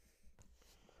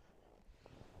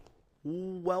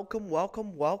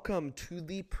Welcome to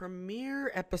the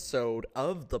premiere episode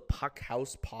of the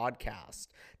Puckhouse podcast.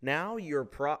 Now you're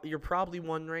probably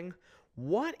wondering,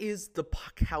 what is the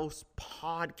Puckhouse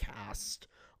podcast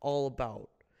all about?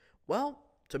 Well,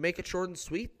 to make it short and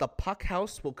sweet, the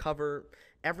Puckhouse will cover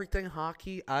everything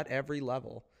hockey at every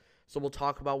level. So we'll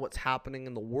talk about what's happening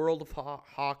in the world of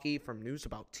hockey, from news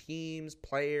about teams,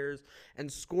 players,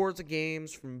 and scores of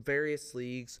games from various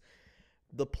leagues.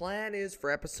 The plan is for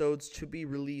episodes to be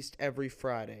released every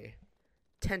Friday,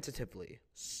 tentatively.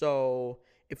 So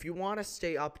if you want to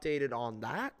stay updated on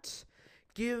that,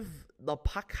 give the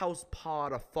Puckhouse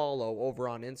Pod a follow over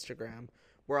on Instagram,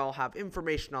 where I'll have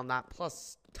information on that,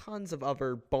 plus tons of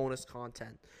other bonus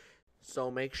content.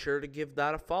 So make sure to give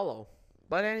that a follow.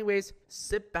 But anyways,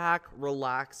 sit back,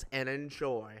 relax, and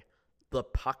enjoy the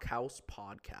Puckhouse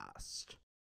Podcast.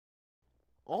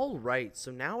 All right,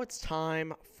 so now it's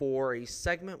time for a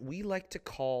segment we like to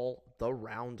call the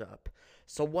Roundup.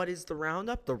 So what is the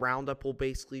Roundup? The Roundup will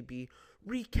basically be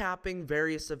recapping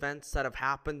various events that have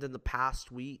happened in the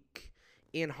past week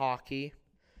in hockey.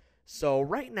 So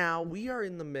right now, we are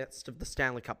in the midst of the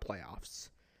Stanley Cup Playoffs.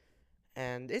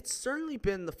 And it's certainly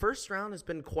been, the first round has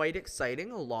been quite exciting.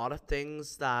 A lot of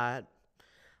things that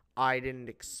I didn't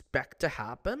expect to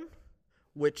happen,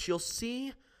 which you'll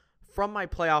see from my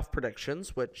playoff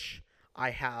predictions, which I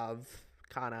have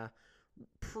kind of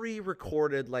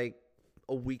pre-recorded like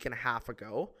a week and a half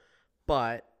ago,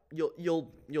 but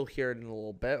you'll hear it in a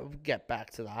little bit. We'll get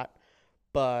back to that,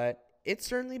 but it's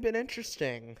certainly been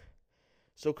interesting.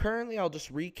 So currently, I'll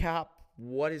just recap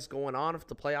what is going on with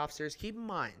the playoff series. Keep in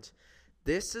mind,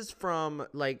 this is from,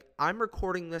 I'm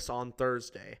recording this on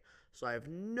Thursday, so I have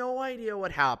no idea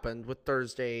what happened with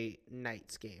Thursday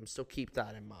night's game, so keep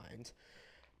that in mind.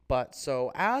 But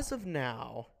so as of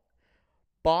now,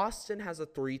 Boston has a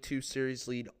 3-2 series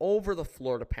lead over the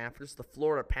Florida Panthers. The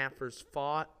Florida Panthers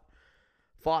fought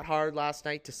hard last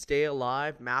night to stay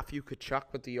alive. Matthew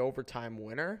Tkachuk with the overtime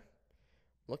winner.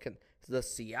 Looking the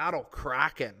Seattle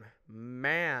Kraken.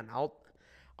 Man,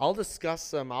 I'll discuss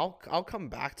them. I'll come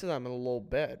back to them in a little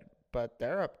bit. But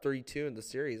they're up 3-2 in the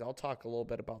series. I'll talk a little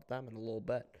bit about them in a little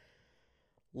bit.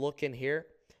 Looking here,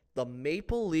 the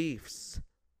Maple Leafs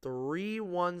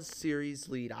 3-1 series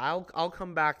lead. I'll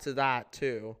come back to that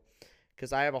too,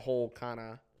 because I have a whole kind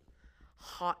of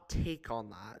hot take on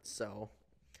that. So,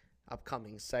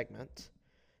 upcoming segment.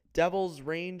 Devils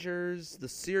Rangers. The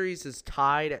series is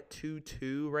tied at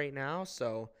 2-2 right now.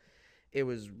 So it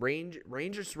was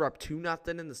Rangers were up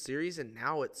 2-0 in the series, and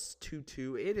now it's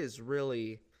 2-2. It is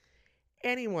really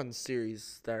anyone's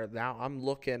series there now. I'm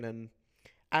looking, and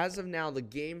as of now, the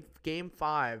game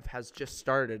 5 has just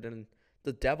started, and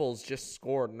the Devils just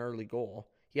scored an early goal.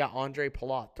 Yeah, Andre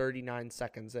Palat, 39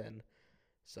 seconds in.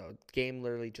 So, game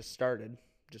literally just started.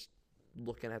 Just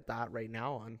looking at that right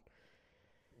now.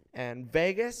 And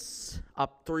Vegas,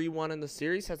 up 3-1 in the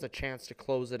series, has a chance to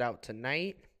close it out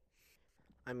tonight.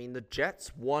 I mean, the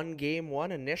Jets won game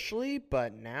 1 initially,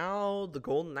 but now the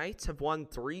Golden Knights have won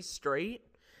 3 straight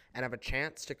and have a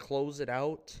chance to close it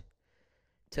out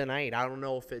tonight. I don't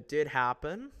know if it did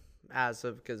happen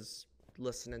because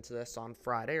listening to this on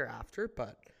Friday or after,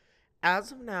 but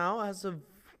as of now, as of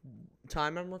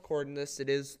time I'm recording this, it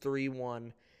is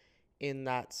 3-1 in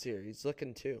that series.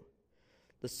 Looking too.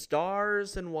 The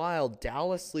Stars and Wild,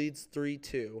 Dallas leads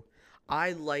 3-2.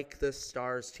 I like this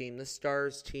Stars team. This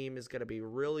Stars team is going to be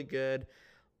really good.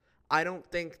 I don't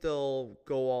think they'll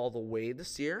go all the way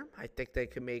this year. I think they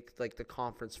can make the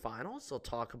conference finals. I'll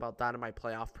talk about that in my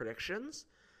playoff predictions.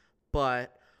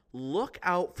 But look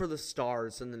out for the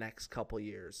Stars in the next couple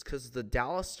years, because the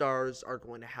Dallas Stars are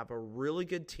going to have a really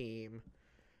good team.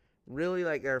 Really,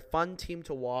 they're a fun team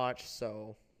to watch,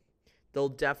 so they'll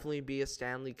definitely be a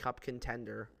Stanley Cup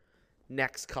contender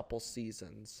next couple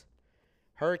seasons.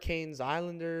 Hurricanes,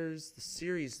 Islanders, the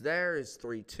series there is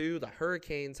 3-2. The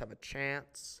Hurricanes have a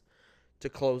chance to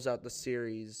close out the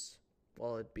series.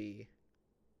 Well, it'd be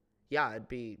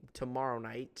tomorrow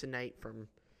night,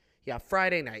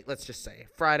 Friday night, let's just say.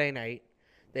 Friday night,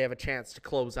 they have a chance to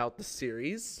close out the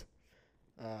series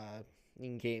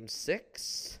in Game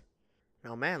 6.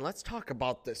 Now, man, let's talk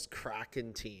about this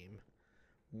Kraken team.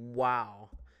 Wow.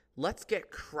 Let's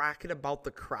get cracking about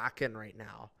the Kraken right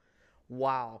now.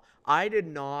 Wow. I did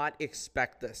not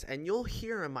expect this, and you'll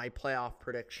hear in my playoff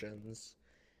predictions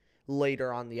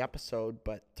later on the episode,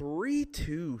 but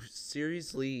 3-2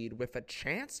 series lead with a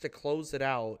chance to close it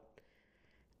out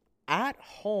at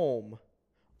home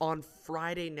on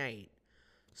Friday night.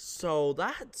 So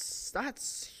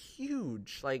that's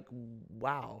huge.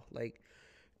 Wow.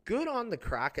 Good on the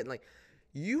Kraken.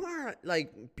 You are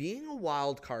being a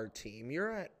wild card team.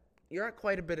 You're at at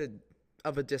quite a bit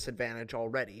of a disadvantage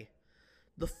already.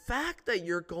 The fact that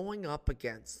you're going up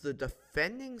against the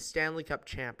defending Stanley Cup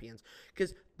champions,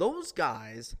 because those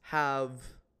guys have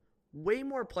way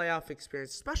more playoff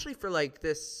experience, especially for like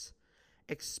this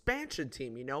expansion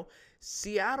team,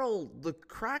 Seattle, the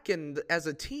Kraken as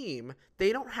a team,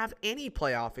 they don't have any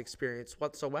playoff experience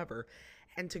whatsoever.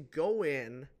 And to go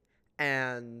in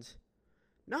and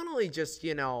not only just,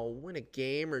 win a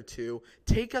game or two,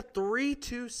 take a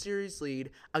 3-2 series lead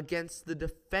against the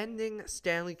defending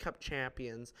Stanley Cup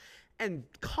champions. And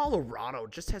Colorado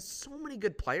just has so many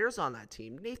good players on that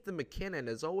team. Nathan MacKinnon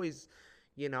is always,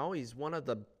 he's one of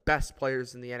the best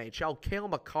players in the NHL. Cale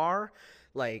Makar,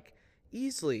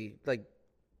 easily,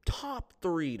 top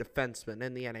 3 defensemen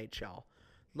in the NHL.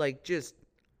 Just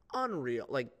unreal.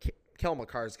 Cale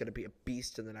Makar is going to be a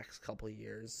beast in the next couple of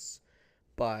years.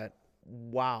 But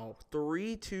wow,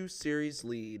 3-2 series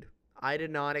lead. I did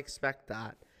not expect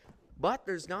that. But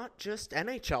there's not just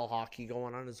NHL hockey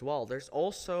going on as well. There's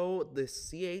also the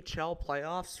CHL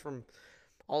playoffs from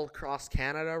all across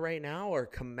Canada right now are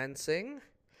commencing.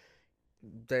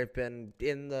 They're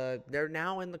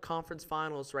now in the conference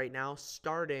finals right now,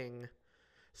 starting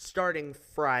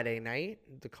Friday night.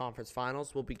 The conference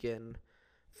finals will begin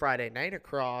Friday night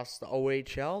across the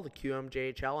OHL, the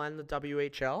QMJHL, and the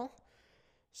WHL.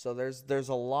 So there's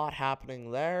a lot happening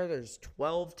there. There's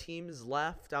 12 teams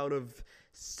left out of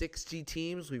 60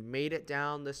 teams. We've made it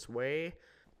down this way.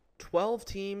 12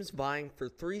 teams vying for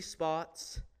 3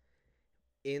 spots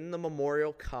in the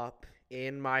Memorial Cup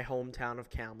in my hometown of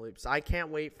Kamloops. I can't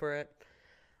wait for it.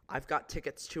 I've got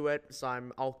tickets to it,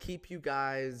 so I'll keep you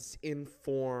guys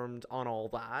informed on all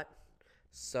that.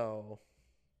 So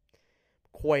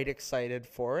quite excited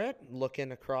for it.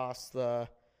 Looking across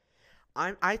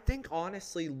I think,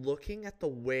 honestly, looking at the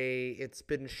way it's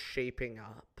been shaping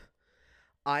up,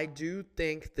 I do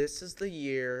think this is the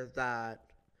year that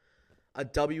a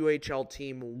WHL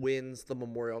team wins the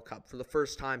Memorial Cup for the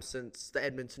first time since the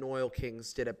Edmonton Oil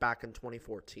Kings did it back in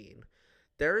 2014.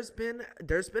 There's been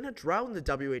a drought in the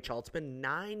WHL. It's been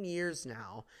 9 years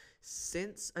now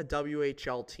since a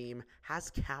WHL team has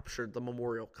captured the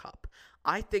Memorial Cup.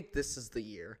 I think this is the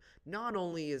year. Not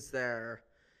only is there...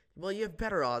 Well, you have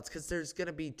better odds because there's going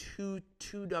to be two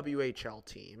WHL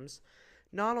teams.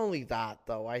 Not only that,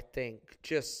 though, I think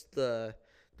there's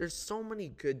so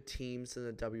many good teams in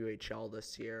the WHL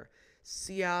this year.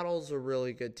 Seattle's a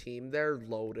really good team. They're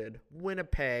loaded.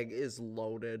 Winnipeg is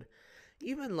loaded.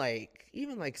 Even like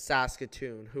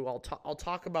Saskatoon, who I'll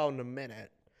talk about in a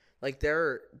minute.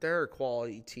 They're a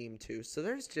quality team too. So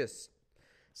there's just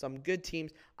some good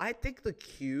teams. I think the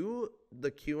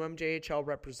QMJHL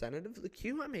representative, the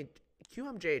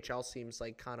QMJHL seems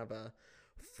like kind of a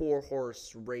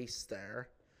 4-horse race there.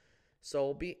 So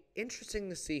it'll be interesting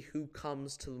to see who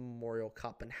comes to the Memorial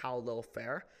Cup and how they'll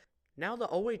fare. Now the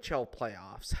OHL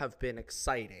playoffs have been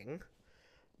exciting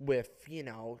with,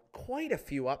 quite a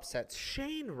few upsets.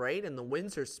 Shane Wright and the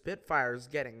Windsor Spitfires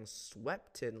getting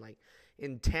swept in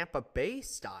Tampa Bay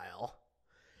style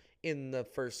in the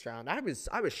first round. I was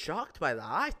shocked by that.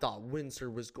 I thought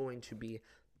Windsor was going to be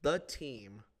the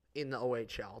team in the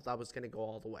OHL that was going to go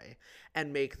all the way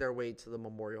and make their way to the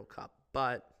Memorial Cup.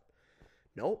 But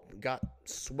nope, got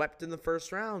swept in the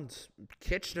first round.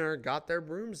 Kitchener got their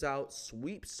brooms out.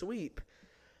 Sweep.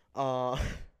 And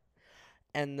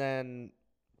then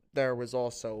there was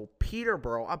also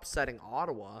Peterborough upsetting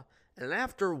Ottawa. And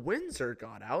after Windsor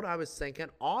got out, I was thinking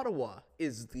Ottawa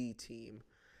is the team.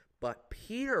 But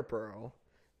Peterborough,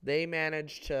 they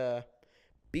managed to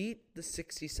beat the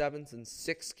 67s in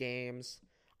 6 games.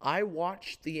 I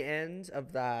watched the end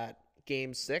of that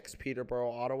Game 6,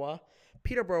 Peterborough-Ottawa.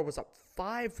 Peterborough was up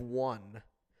 5-1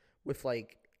 with 8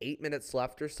 minutes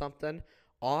left or something.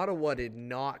 Ottawa did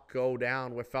not go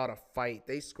down without a fight.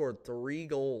 They scored 3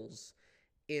 goals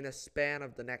in a span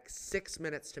of the next 6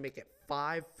 minutes to make it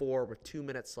 5-4 with 2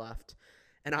 minutes left.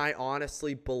 And I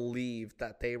honestly believed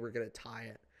that they were going to tie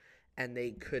it. And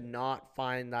they could not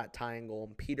find that tying goal.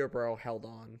 And Peterborough held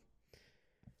on.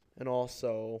 And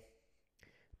also,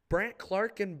 Brant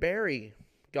Clark and Barrie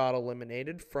got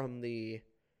eliminated from the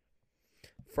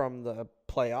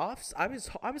playoffs. I was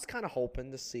kind of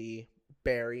hoping to see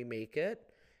Barrie make it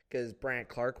because Brant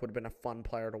Clark would have been a fun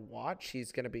player to watch.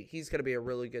 He's gonna be a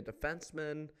really good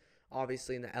defenseman,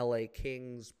 obviously in the LA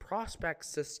Kings prospect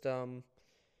system.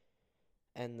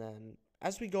 And then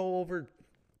as we go over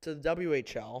to the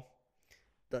WHL,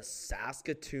 the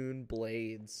Saskatoon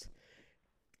Blades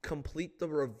complete the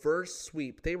reverse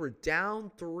sweep. They were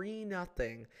down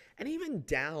 3-0 and even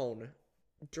down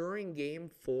during Game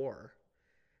 4.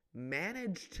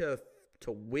 Managed to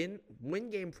to win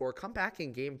game 4, come back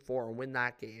in game 4 and win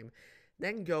that game,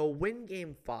 then go win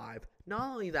game 5.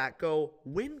 Not only that, go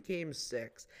win game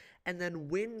 6, and then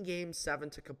win game 7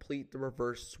 to complete the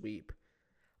reverse sweep.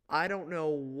 I don't know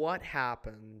what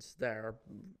happened there.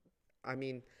 I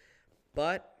mean,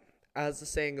 but as the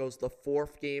saying goes, the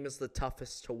 4th game is the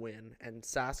toughest to win, and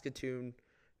Saskatoon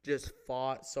just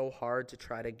fought so hard to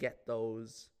try to get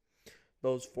those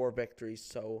 4 victories.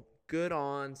 So good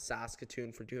on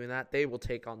Saskatoon for doing that. They will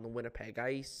take on the Winnipeg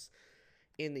Ice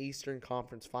in the Eastern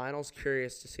Conference Finals.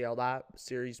 Curious to see how that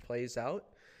series plays out,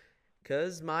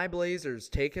 because my Blazers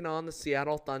taking on the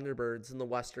Seattle Thunderbirds in the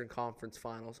Western Conference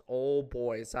Finals. Oh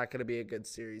boy, is that going to be a good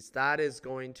series. That is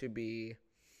going to be,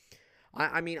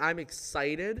 I mean, I'm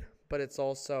excited, but it's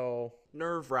also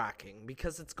nerve-wracking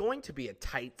because it's going to be a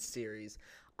tight series.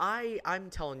 I'm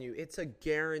telling you, it's a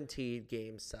guaranteed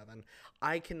Game 7.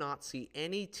 I cannot see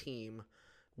any team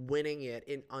winning it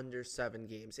in under 7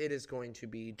 games. It is going to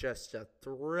be just a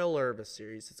thriller of a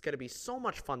series. It's going to be so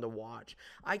much fun to watch.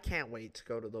 I can't wait to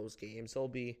go to those games. It'll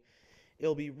be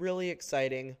really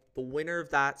exciting. The winner of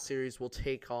that series will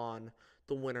take on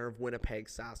the winner of Winnipeg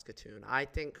Saskatoon. I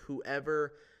think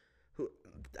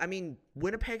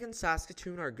Winnipeg and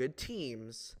Saskatoon are good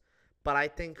teams, but I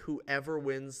think whoever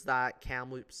wins that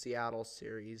Kamloops Seattle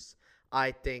series,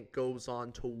 I think goes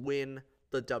on to win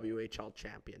the WHL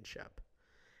championship.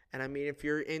 And I mean, if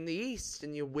you're in the East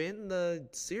and you win the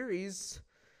series,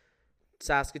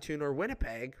 Saskatoon or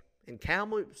Winnipeg, and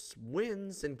Kamloops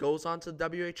wins and goes on to the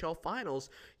WHL finals,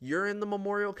 you're in the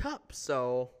Memorial Cup.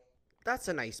 So that's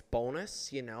a nice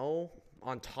bonus,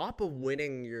 on top of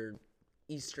winning your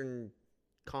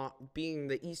being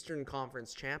the Eastern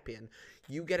Conference champion,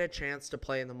 you get a chance to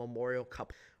play in the Memorial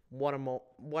Cup. What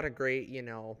a great,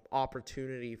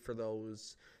 opportunity for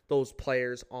those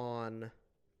players on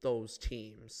those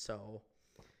teams. So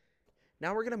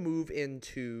now we're going to move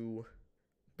into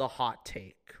the hot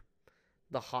take.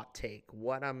 Today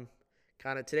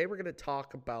we're going to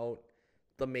talk about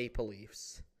the Maple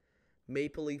Leafs.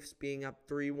 Maple Leafs being up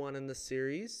 3-1 in the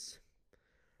series.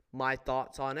 My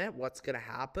thoughts on it, what's going to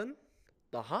happen.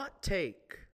 The hot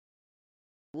take.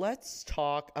 Let's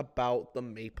talk about the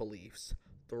Maple Leafs.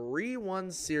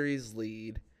 3-1 series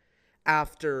lead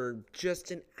after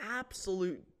just an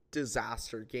absolute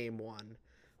disaster game 1.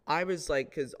 I was like,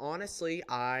 because honestly,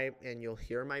 and you'll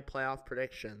hear my playoff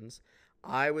predictions,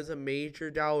 I was a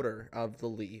major doubter of the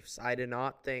Leafs. I did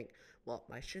not think, well,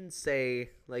 I shouldn't say,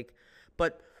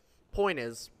 but point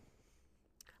is,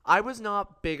 I was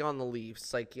not big on the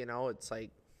Leafs. It's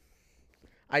like,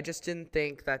 I just didn't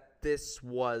think that this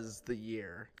was the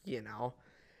year,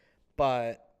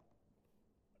 But,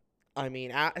 I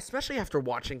mean, especially after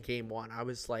watching Game 1, I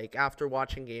was like,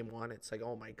 it's like,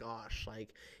 oh my gosh,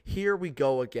 here we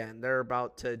go again. They're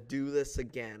about to do this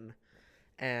again.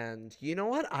 And you know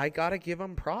what? I got to give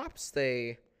them props.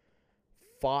 They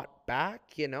fought back,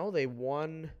 they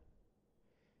won.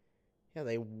 Yeah,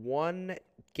 they won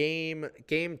game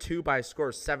 2 by a score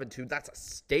of 7-2. That's a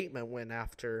statement win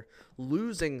after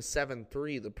losing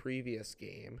 7-3 the previous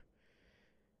game.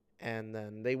 And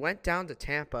then they went down to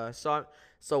Tampa.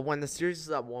 So when the series is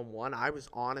at 1-1, I was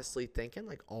honestly thinking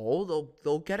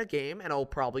they'll get a game and it'll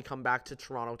probably come back to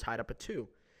Toronto tied up at 2.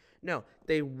 No,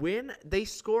 they win, they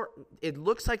score. It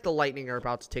looks like the Lightning are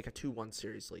about to take a 2-1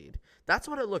 series lead. That's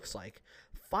what it looks like.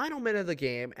 Final minute of the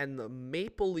game, and the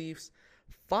Maple Leafs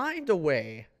find a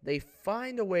way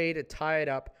to tie it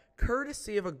up,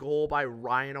 courtesy of a goal by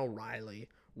Ryan O'Reilly.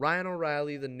 Ryan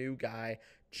O'Reilly, the new guy,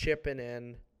 chipping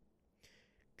in.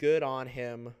 Good on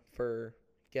him for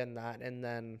getting that. And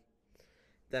then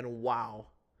wow.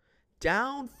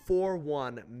 Down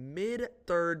 4-1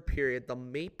 mid-third period, the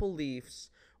Maple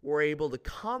Leafs were able to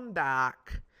come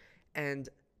back and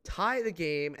tie the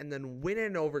game and then win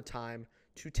in overtime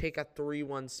to take a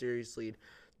 3-1 series lead.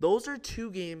 Those are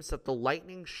 2 games that the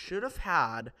Lightning should have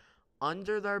had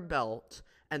under their belt,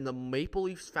 and the Maple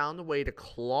Leafs found a way to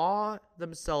claw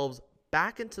themselves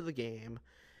back into the game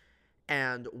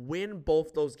and win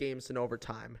both those games in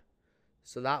overtime.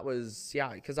 So that was,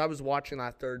 because I was watching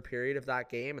that third period of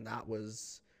that game, and that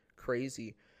was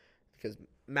crazy. Because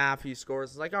Matthews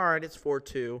scores, it's like, all right, it's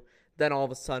 4-2. Then all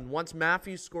of a sudden, once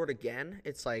Matthews scored again,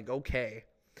 it's like, okay,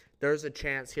 there's a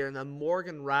chance here. And then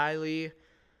Morgan Riley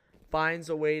finds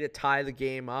a way to tie the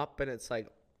game up, and it's like,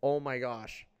 oh my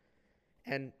gosh.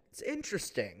 And it's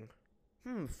interesting.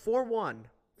 4-1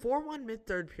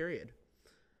 mid-third period.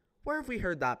 Where have we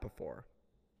heard that before?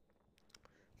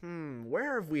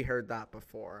 Where have we heard that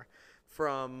before?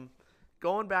 From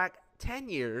going back 10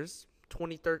 years,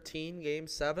 2013 Game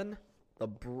 7, the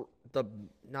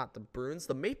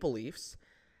Maple Leafs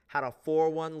had a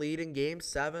 4-1 lead in Game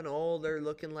 7. Oh, they're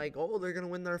looking like, oh, they're going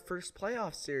to win their first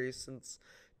playoff series since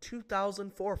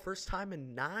 2004. First time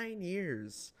in 9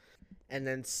 years. And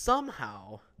then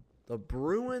somehow the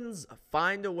Bruins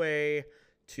find a way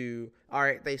to, all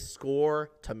right, they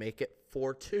score to make it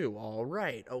 4-2. All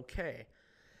right, okay.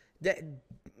 The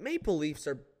Maple Leafs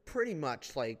are pretty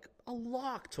much like a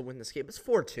lock to win this game. It's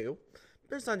 4-2.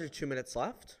 There's under 2 minutes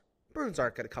left. Bruins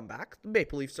aren't going to come back. The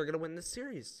Maple Leafs are going to win this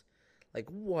series. Like,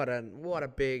 what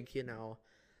a big,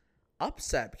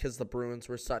 upset, because the Bruins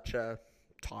were such a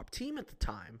top team at the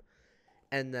time.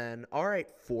 And then, all right,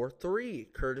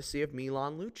 4-3, courtesy of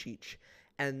Milan Lucic.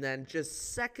 And then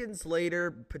just seconds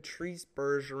later, Patrice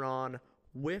Bergeron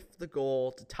whiffed the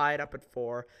goal to tie it up at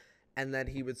 4. And then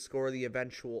he would score the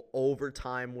eventual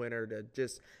overtime winner to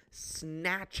just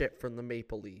snatch it from the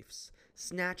Maple Leafs.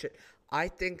 Snatch it. I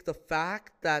think the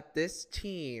fact that this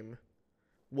team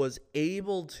was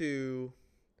able to,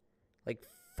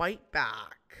 fight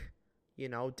back,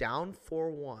 down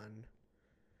 4-1,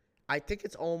 I think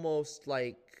it's almost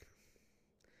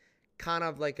kind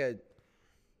of like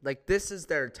this is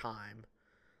their time.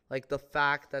 Like, the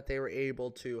fact that they were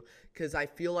able to, because I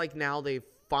feel like now they've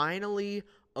finally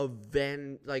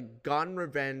gotten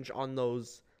revenge on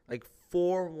those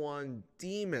 4-1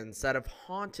 demons that have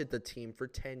haunted the team for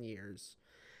 10 years.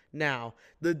 Now,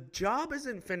 the job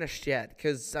isn't finished yet,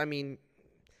 because, every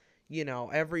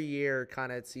year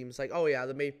kind of it seems like, oh yeah,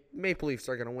 the Maple Leafs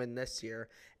are going to win this year,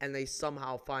 and they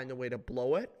somehow find a way to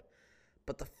blow it.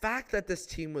 But the fact that this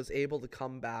team was able to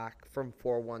come back from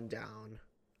 4-1 down,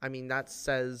 that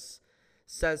says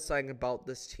something about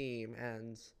this team.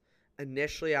 And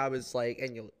initially I was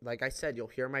like I said, you'll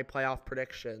hear my playoff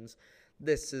predictions.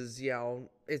 This is,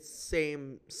 it's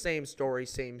same story,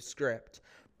 same script.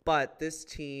 But this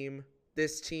team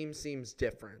seems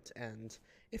different. And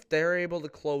if they're able to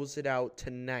close it out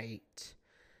tonight,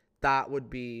 that would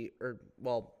be,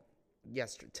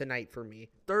 tonight for me.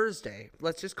 Thursday.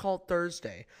 Let's just call it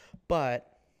Thursday. But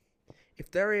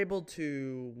if they're able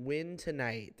to win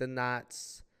tonight, then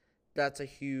that's a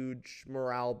huge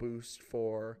morale boost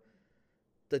for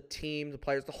the team, the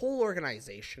players, the whole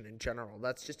organization in general.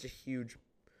 That's just a huge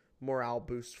morale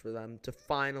boost for them to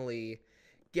finally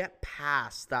get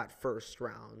past that first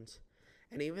round.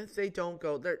 And even if they don't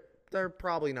go, they're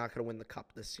probably not going to win the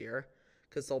cup this year,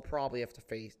 because they'll probably have to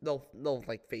face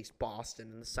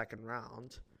Boston in the second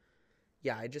round.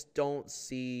 Yeah, I just don't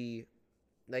see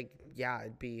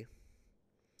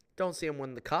don't see them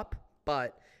win the cup,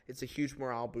 but it's a huge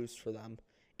morale boost for them.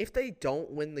 If they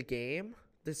don't win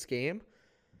this game,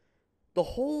 the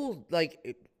whole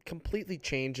it completely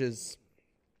changes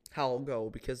how it'll go,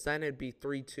 because then it'd be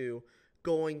 3-2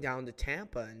 going down to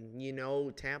Tampa,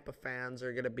 and Tampa fans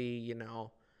are going to be,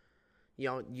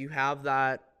 you have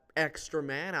that extra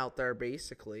man out there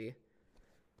basically.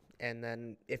 And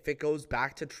then if it goes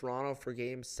back to Toronto for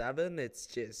Game 7, it's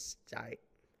just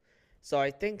so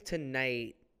I think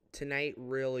tonight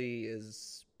really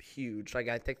is huge.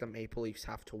 I think the Maple Leafs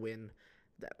have to win.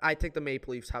 I think the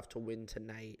Maple Leafs have to win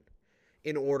tonight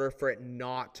in order for it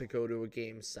not to go to a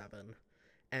Game 7.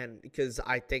 And because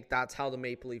I think that's how the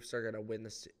Maple Leafs are going to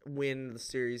win the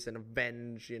series and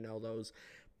avenge, those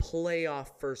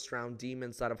playoff first round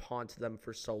demons that have haunted them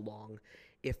for so long.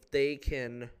 If they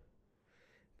can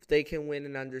win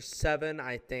in under 7,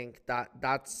 I think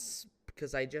that's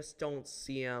because I just don't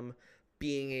see them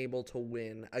being able to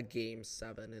win a Game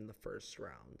 7 in the first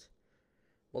round.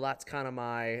 Well, that's kind of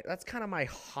my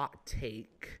hot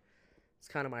take. It's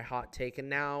kind of my hot take. And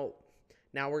now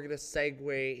we're going to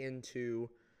segue into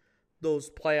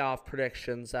those playoff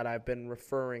predictions that I've been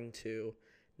referring to.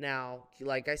 Now,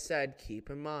 like I said, keep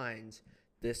in mind,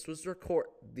 these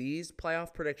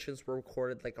playoff predictions were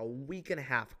recorded a week and a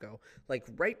half ago.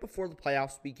 Right before the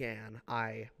playoffs began,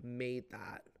 I made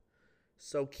that.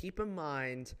 So keep in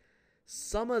mind,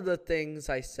 some of the things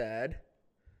I said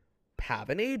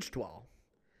haven't aged well.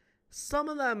 Some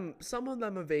of them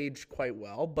have aged quite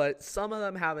well, but some of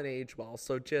them haven't aged well.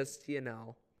 So just,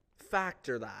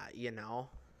 factor that,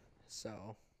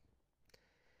 So,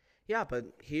 yeah, but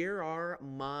here are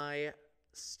my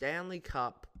Stanley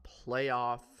Cup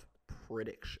playoff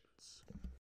predictions.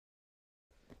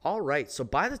 All right, so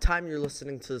by the time you're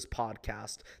listening to this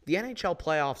podcast, the NHL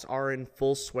playoffs are in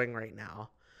full swing right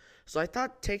now. So I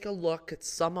thought take a look at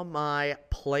some of my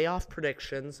playoff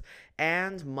predictions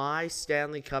and my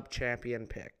Stanley Cup champion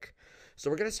pick. So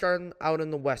we're going to start out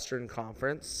in the Western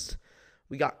Conference.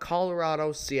 We got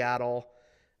Colorado, Seattle.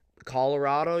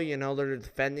 Colorado, they're the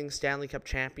defending Stanley Cup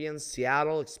champions.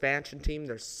 Seattle, expansion team,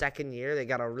 their second year. They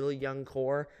got a really young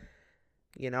core.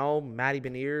 Matty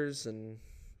Beniers and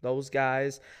those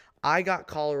guys. I got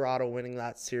Colorado winning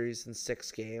that series in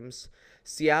 6 games.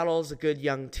 Seattle is a good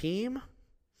young team,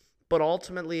 but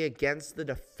ultimately against the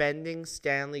defending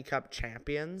Stanley Cup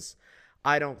champions,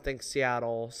 I don't think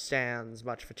Seattle stands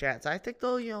much of a chance. I think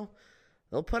they'll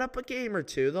put up a game or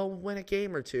two. They'll win a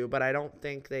game or two, but I don't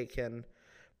think they can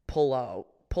pull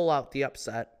out the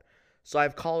upset. So I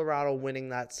have Colorado winning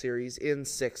that series in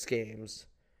 6 games.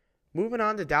 Moving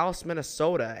on to Dallas,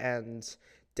 Minnesota, and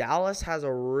Dallas has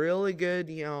a really good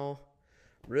young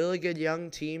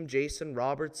team, Jason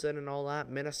Robertson and all that.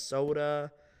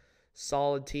 Minnesota,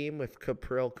 solid team with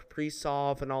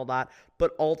Kaprizov and all that.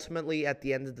 But ultimately, at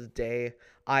the end of the day,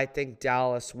 I think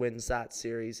Dallas wins that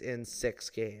series in 6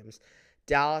 games.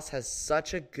 Dallas has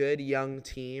such a good young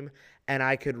team, and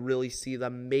I could really see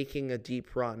them making a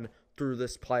deep run through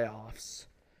this playoffs.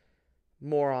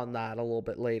 More on that a little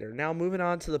bit later. Now, moving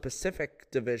on to the Pacific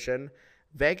Division,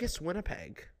 Vegas,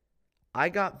 Winnipeg. I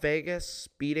got Vegas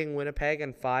beating Winnipeg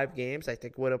in 5 games. I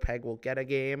think Winnipeg will get a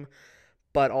game,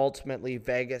 but ultimately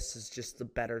Vegas is just the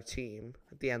better team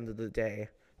at the end of the day.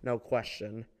 No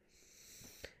question.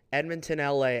 Edmonton,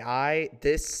 LA.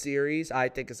 This series, I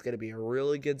think, is going to be a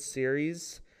really good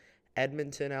series.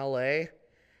 Edmonton, LA.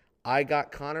 I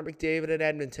got Connor McDavid at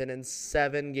Edmonton in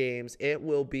 7 games. It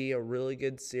will be a really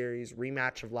good series,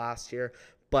 rematch of last year.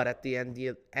 But at the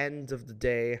end of the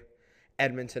day,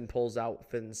 Edmonton pulls out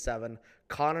within 7.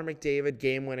 Connor McDavid,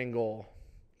 game-winning goal.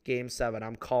 Game 7,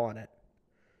 I'm calling it.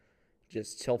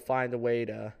 Just he'll find a way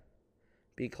to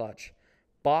be clutch.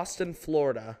 Boston,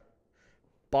 Florida.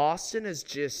 Boston is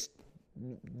just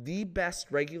the best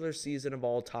regular season of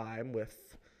all time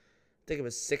with, I think it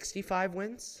was 65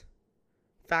 wins.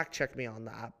 Fact check me on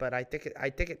that, but I think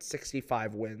it's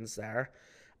 65 wins there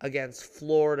against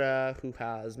Florida, who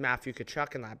has Matthew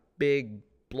Tkachuk in that big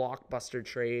blockbuster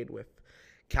trade with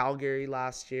Calgary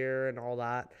last year and all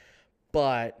that.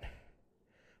 But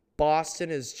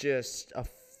Boston is just a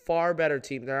far better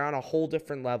team. They're on a whole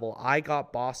different level. I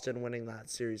got Boston winning that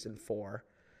series in 4.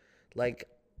 Like,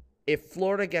 if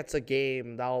Florida gets a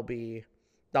game, that'll be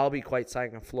quite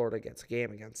exciting if Florida gets a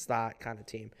game against that kind of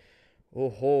team.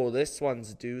 This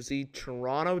one's a doozy.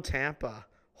 Toronto, Tampa.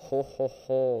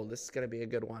 This is going to be a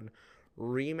good one.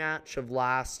 Rematch of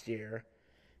last year.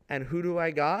 And who do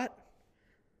I got?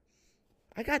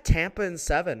 I got Tampa in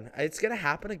 7. It's going to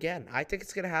happen again. I think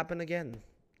it's going to happen again.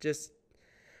 Just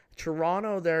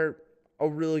Toronto, they're a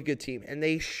really good team. And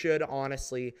they should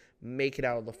honestly make it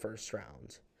out of the first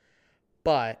round.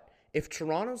 But if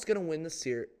Toronto's going to win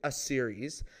a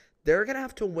series, they're going to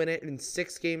have to win it in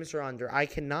 6 games or under. I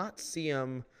cannot see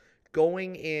them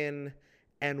going in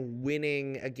and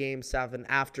winning a Game 7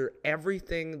 after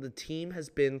everything the team has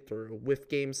been through with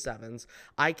Game 7s.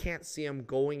 I can't see them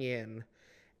going in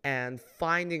and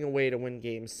finding a way to win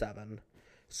Game 7.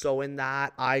 So in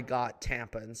that, I got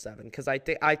Tampa in 7 because I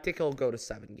think it'll go to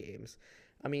 7 games.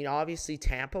 I mean, obviously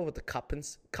Tampa with the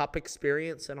cup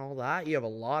experience and all that. You have a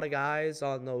lot of guys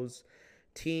on those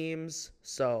teams.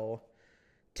 So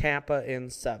Tampa in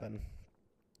 7.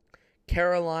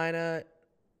 Carolina,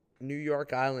 New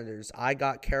York Islanders. I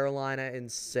got Carolina in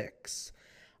 6.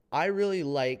 I really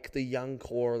like the young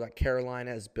core that Carolina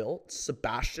has built.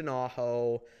 Sebastian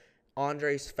Aho,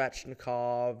 Andrei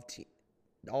Svechnikov,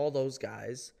 all those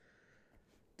guys.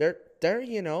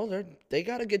 They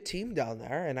got a good team down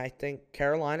there, and I think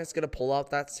Carolina's going to pull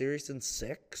out that series in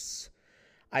 6.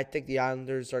 I think the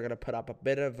Islanders are going to put up a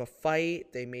bit of a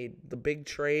fight. They made the big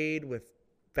trade with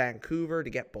Vancouver to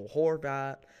get Bo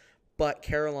Horvat, but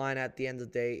Carolina at the end of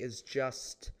the day is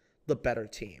just the better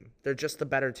team. They're just the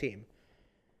better team.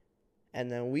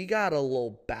 And then we got a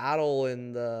little battle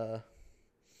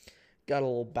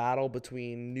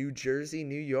between New Jersey,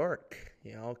 New York.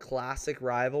 Classic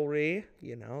rivalry,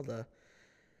 the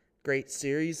great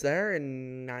series there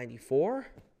in 94.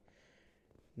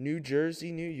 New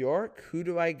Jersey, New York. Who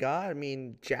do I got? I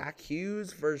mean, Jack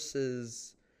Hughes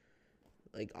versus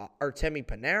Artemi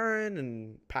Panarin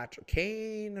and Patrick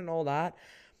Kane and all that.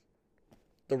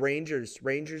 The Rangers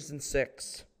in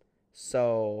 6.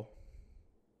 So,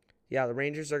 yeah, the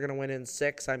Rangers are going to win in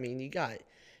 6. I mean, you got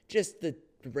just the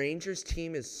Rangers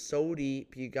team is so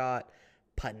deep. You got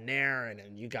Panarin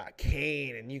and you got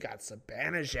Kane and you got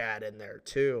Zibanejad in there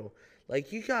too.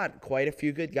 You got quite a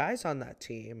few good guys on that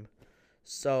team.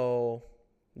 So,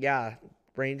 yeah,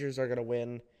 Rangers are going to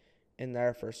win in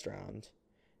their first round.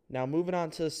 Now, moving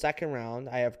on to the second round,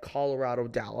 I have Colorado,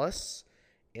 Dallas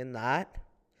in that.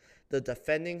 The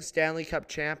defending Stanley Cup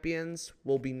champions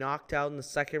will be knocked out in the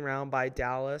second round by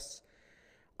Dallas.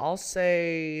 I'll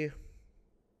say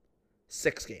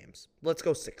 6 games. Let's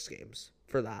go 6 games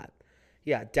for that.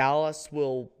 Yeah, Dallas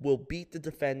will beat the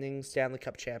defending Stanley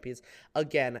Cup champions.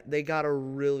 Again, they got a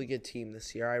really good team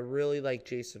this year. I really like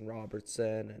Jason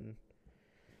Robertson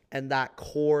and that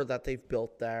core that they've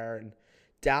built there. And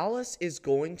Dallas is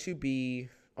going to be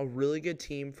a really good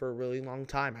team for a really long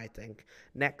time, I think.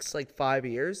 Next, 5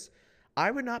 years,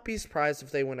 I would not be surprised if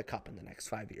they win a cup in the next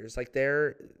 5 years.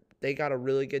 They got a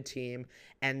really good team,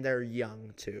 and they're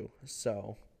young too.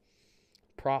 So,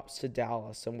 props to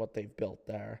Dallas and what they've built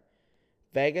there.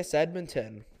 Vegas,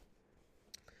 Edmonton.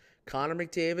 Connor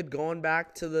McDavid going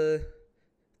back to the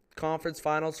conference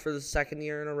finals for the second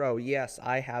year in a row. Yes,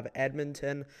 I have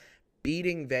Edmonton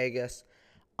beating Vegas.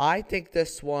 I think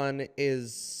this one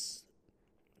is...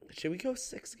 Should we go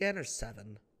 6 again or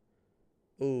 7?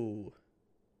 Ooh.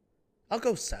 I'll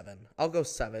go 7.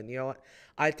 You know what?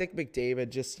 I think McDavid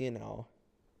just,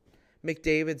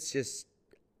 McDavid's just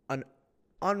an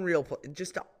unreal,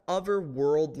 just an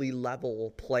otherworldly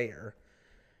level player.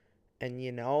 And,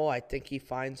 I think he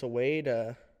finds a way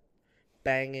to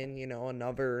bang in,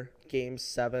 another Game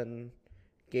 7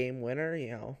 game winner,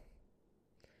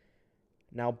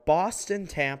 Now, Boston,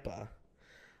 Tampa.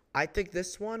 I think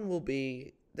this one will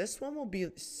be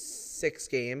 6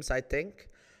 games, I think.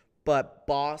 But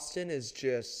Boston is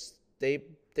just, they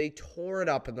tore it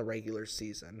up in the regular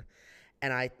season.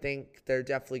 And I think they're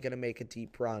definitely going to make a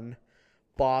deep run.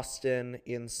 Boston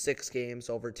in 6 games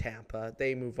over Tampa.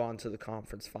 They move on to the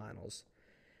conference finals.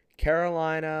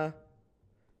 Carolina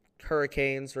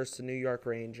Hurricanes versus the New York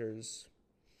Rangers.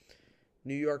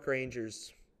 New York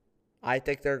Rangers. I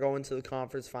think they're going to the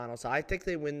conference finals. I think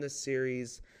they win this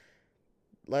series.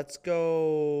 Let's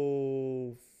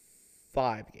go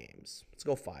 5 games. Let's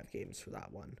go 5 games for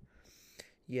that one.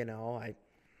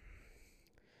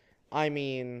 I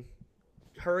mean,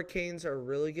 Hurricanes are a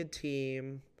really good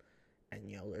team. And,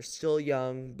 they're still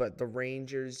young. But the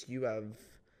Rangers, you have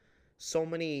so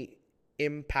many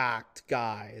impact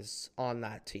guys on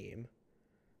that team.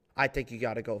 I think you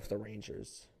got to go with the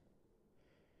Rangers.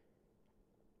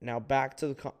 Now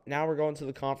now we're going to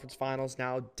the conference finals.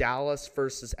 Now Dallas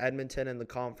versus Edmonton in the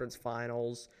conference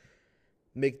finals.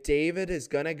 McDavid is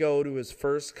going to go to his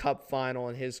first cup final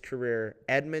in his career.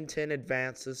 Edmonton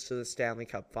advances to the Stanley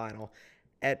Cup final.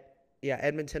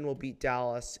 Edmonton will beat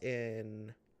Dallas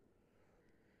in...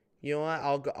 You know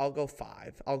what? I'll go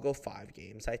 5. I'll go 5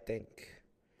 games. I think,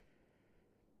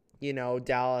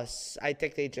 Dallas, I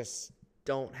think they just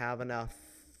don't have enough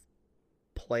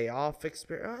playoff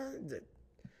experience.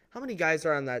 How many guys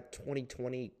are on that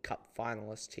 2020 Cup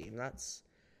finalist team?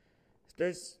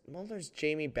 There's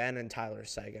Jamie Benn and Tyler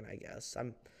Seguin, I guess.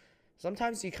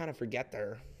 Sometimes you kind of forget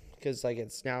there because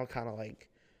it's now kind of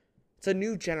it's a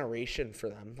new generation for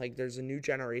them. There's a new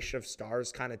generation of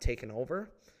stars kind of taking over.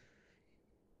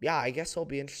 Yeah, I guess it'll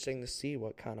be interesting to see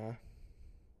what kind of...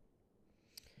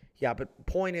 Yeah, but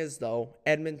point is, though,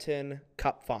 Edmonton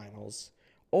Cup Finals.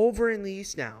 Over in the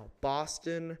East now,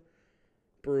 Boston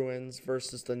Bruins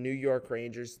versus the New York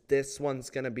Rangers. This one's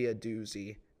going to be a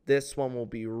doozy. This one will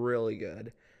be really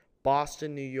good.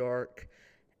 Boston, New York,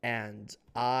 and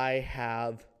I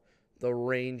have the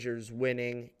Rangers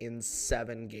winning in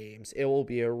 7 games. It will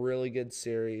be a really good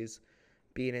series,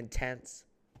 being intense.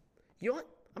 You know what?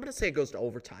 I'm going to say it goes to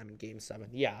overtime in Game 7.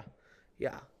 Yeah.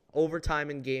 Overtime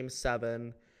in Game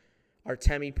 7.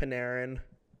 Artemi Panarin,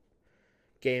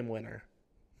 game winner.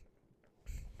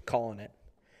 Calling it.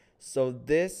 So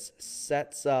this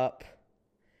sets up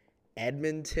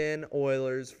Edmonton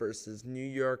Oilers versus New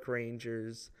York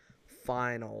Rangers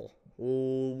final.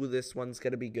 Ooh, this one's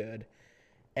going to be good.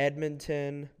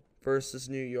 Edmonton versus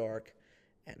New York.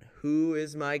 And who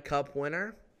is my cup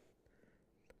winner?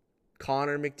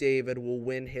 Connor McDavid will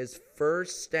win his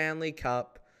first Stanley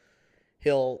Cup.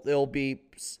 It'll be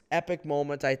epic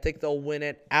moment. I think they'll win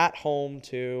it at home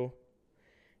too.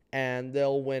 And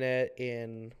they'll win it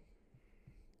in...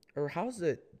 Or how's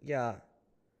it? Yeah.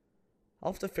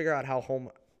 I'll have to figure out how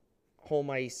home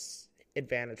ice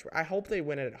advantage. I hope they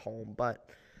win it at home, but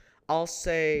I'll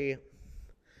say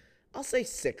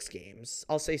 6 games.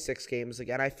 I'll say 6 games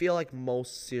again. I feel like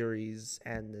most series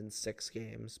end in 6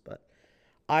 games, but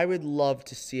I would love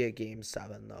to see a Game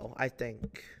 7, though. I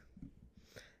think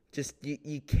just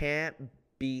you can't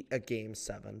beat a Game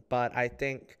 7, but I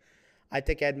think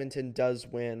Edmonton does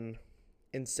win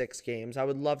in 6 games.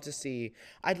 I'd love to see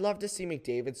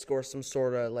McDavid score some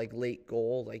sort of late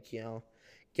goal,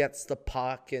 gets the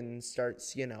puck and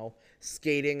starts,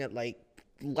 skating at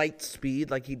light speed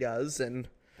like he does and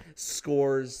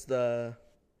scores the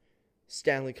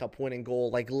Stanley Cup winning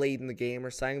goal late in the game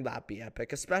or something. That'd be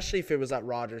epic, especially if it was at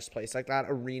Rogers Place. That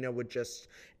arena would just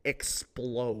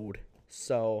explode.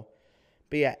 So,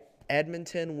 but yeah,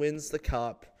 Edmonton wins the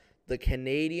cup. The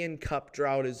Canadian Cup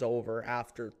drought is over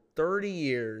after 30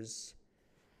 years.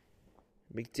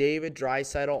 McDavid,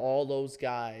 Draisaitl, all those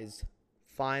guys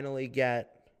finally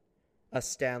get a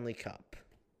Stanley Cup.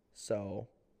 So,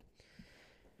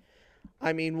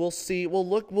 I mean, we'll see. We'll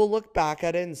look back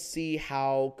at it and see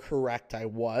how correct I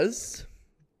was.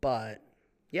 But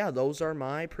yeah, those are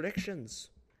my predictions.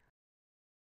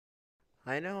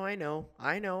 I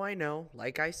know.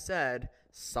 Like I said,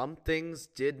 some things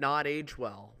did not age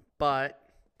well. But,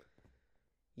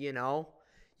 you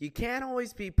can't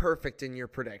always be perfect in your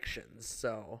predictions.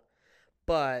 So,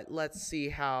 but let's see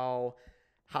how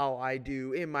I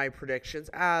do in my predictions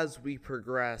as we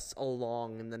progress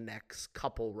along in the next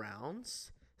couple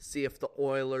rounds. See if the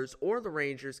Oilers or the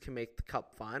Rangers can make the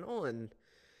Cup final, and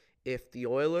if the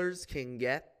Oilers can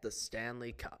get the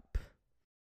Stanley Cup.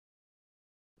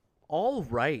 All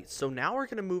right, so now we're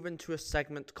going to move into a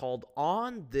segment called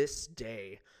On This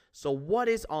Day. So what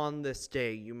is On This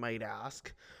Day, you might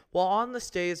ask? Well, On This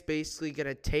Day is basically going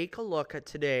to take a look at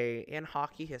today in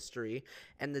hockey history,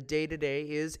 and the day today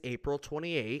is April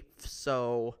 28th.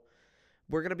 So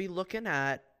we're going to be looking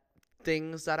at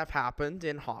things that have happened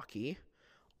in hockey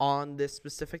on this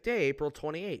specific day, April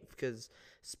 28th, because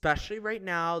especially right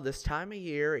now, this time of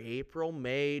year, April,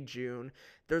 May, June,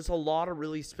 there's a lot of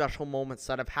really special moments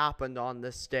that have happened on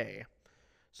this day.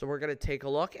 So we're going to take a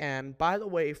look. And by the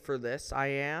way, for this, I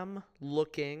am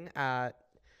looking at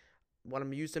what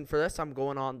I'm using for this. I'm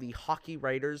going on the Hockey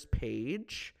Writers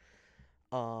page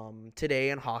today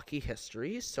in hockey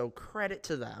history. So credit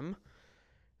to them.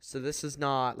 So this is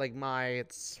not like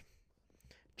it's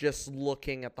just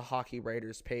looking at the Hockey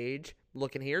Writers page.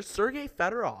 Looking here, Sergei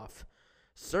Fedorov.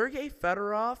 Sergei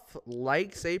Fedorov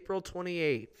likes April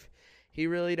 28th. He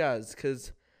really does,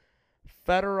 because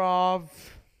Fedorov...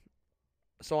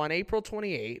 So on April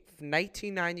 28th,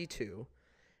 1992,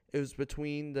 it was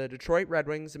between the Detroit Red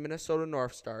Wings and Minnesota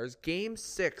North Stars, Game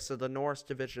 6 of the North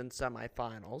Division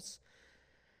semifinals.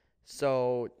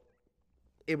 So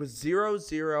it was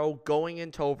 0-0 going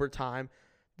into overtime.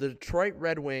 The Detroit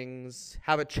Red Wings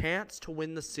have a chance to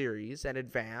win the series and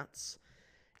advance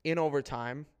in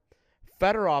overtime.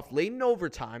 Fedorov, late in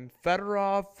overtime,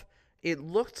 it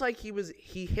looked like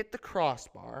he hit the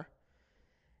crossbar.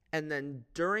 And then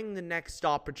during the next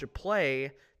stoppage of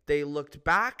play, they looked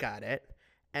back at it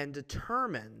and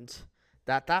determined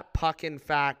that puck, in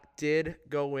fact, did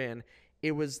go in.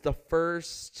 It was the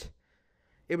first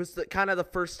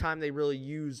time they really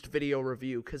used video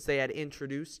review, because they had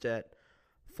introduced it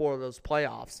for those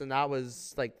playoffs. And that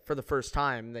was for the first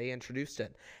time they introduced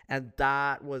it. And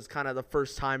that was kind of the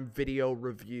first time video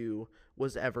review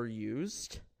was ever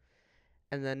used.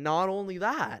 And then not only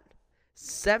that,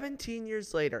 17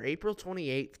 years later, April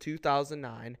 28th,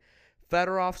 2009,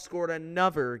 Fedorov scored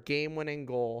another game-winning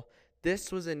goal.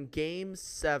 This was in Game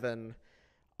 7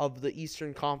 of the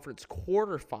Eastern Conference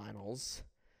quarterfinals.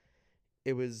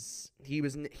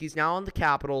 He's now on the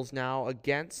Capitals now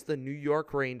against the New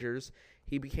York Rangers.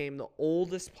 He became the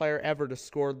oldest player ever to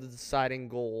score the deciding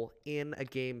goal in a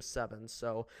Game 7.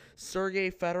 So Sergei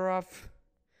Fedorov,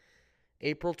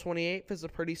 April 28th is a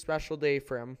pretty special day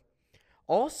for him.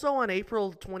 Also on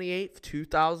April 28th,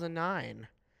 2009,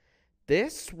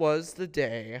 this was the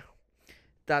day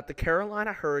that the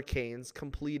Carolina Hurricanes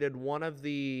completed one of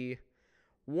the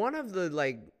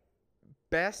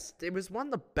best, it was one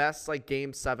of the best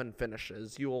Game 7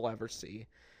 finishes you will ever see.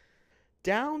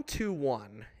 Down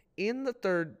 2-1 in the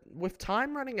third, with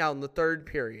time running out in the third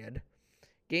period,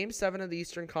 Game 7 of the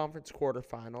Eastern Conference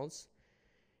quarterfinals,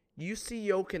 UC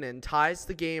Jokinen ties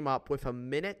the game up with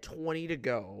 1:20 to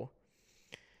go.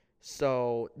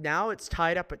 So now it's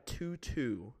tied up at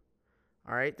 2-2.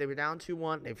 All right, they were down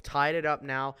 2-1. They've tied it up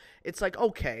now. It's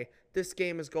okay, this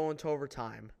game is going to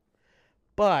overtime.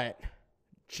 But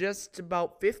just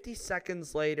about 50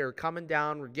 seconds later,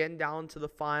 we're getting down to the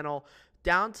final,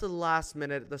 down to the last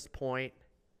minute at this point.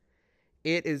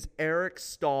 It is Eric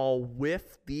Stahl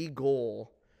with the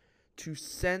goal to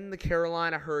send the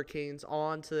Carolina Hurricanes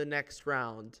on to the next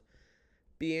round.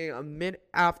 Being a minute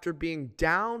after being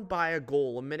down by a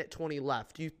goal, 1:20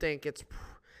 left, you think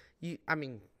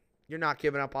you're not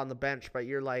giving up on the bench, but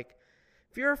you're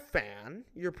if you're a fan,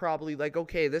 you're probably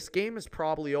okay, this game is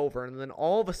probably over. And then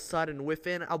all of a sudden,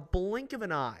 within a blink of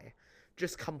an eye,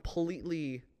 just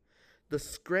completely, the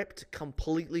script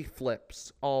completely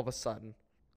flips all of a sudden.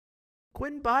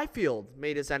 Quinn Byfield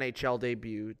made his NHL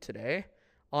debut today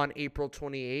on April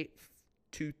 28th,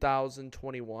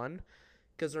 2021.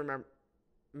 Because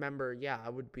remember,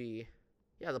 the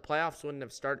playoffs wouldn't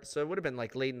have started, so it would have been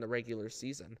late in the regular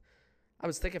season. I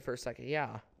was thinking for a second,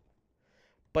 yeah.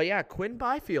 But yeah, Quinn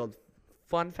Byfield.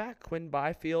 Fun fact, Quinn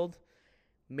Byfield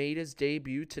made his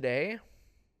debut today.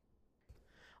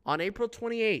 On April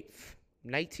 28th,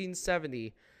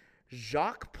 1970,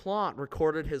 Jacques Plante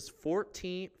recorded his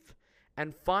 14th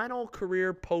and final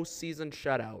career postseason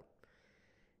shutout.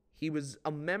 He was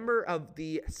a member of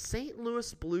the St.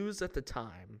 Louis Blues at the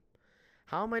time.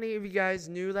 How many of you guys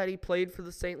knew that he played for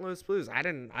the St. Louis Blues? I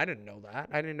didn't know that.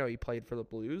 I didn't know he played for the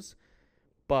Blues.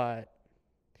 But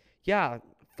yeah,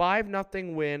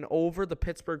 5-0 win over the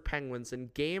Pittsburgh Penguins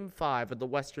in Game 5 of the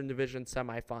Western Division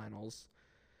semifinals.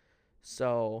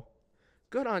 So,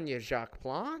 good on you, Jacques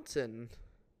Plante.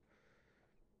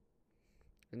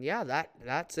 And yeah,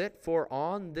 that's it for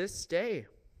On This Day.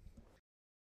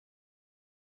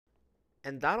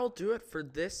 And that'll do it for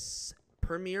this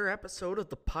premiere episode of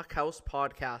the Puckhouse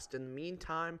podcast. In the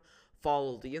meantime,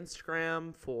 follow the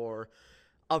Instagram for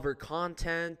other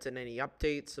content and any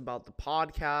updates about the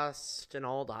podcast and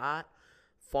all that.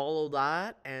 Follow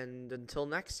that, and until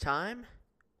next time,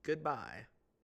 goodbye.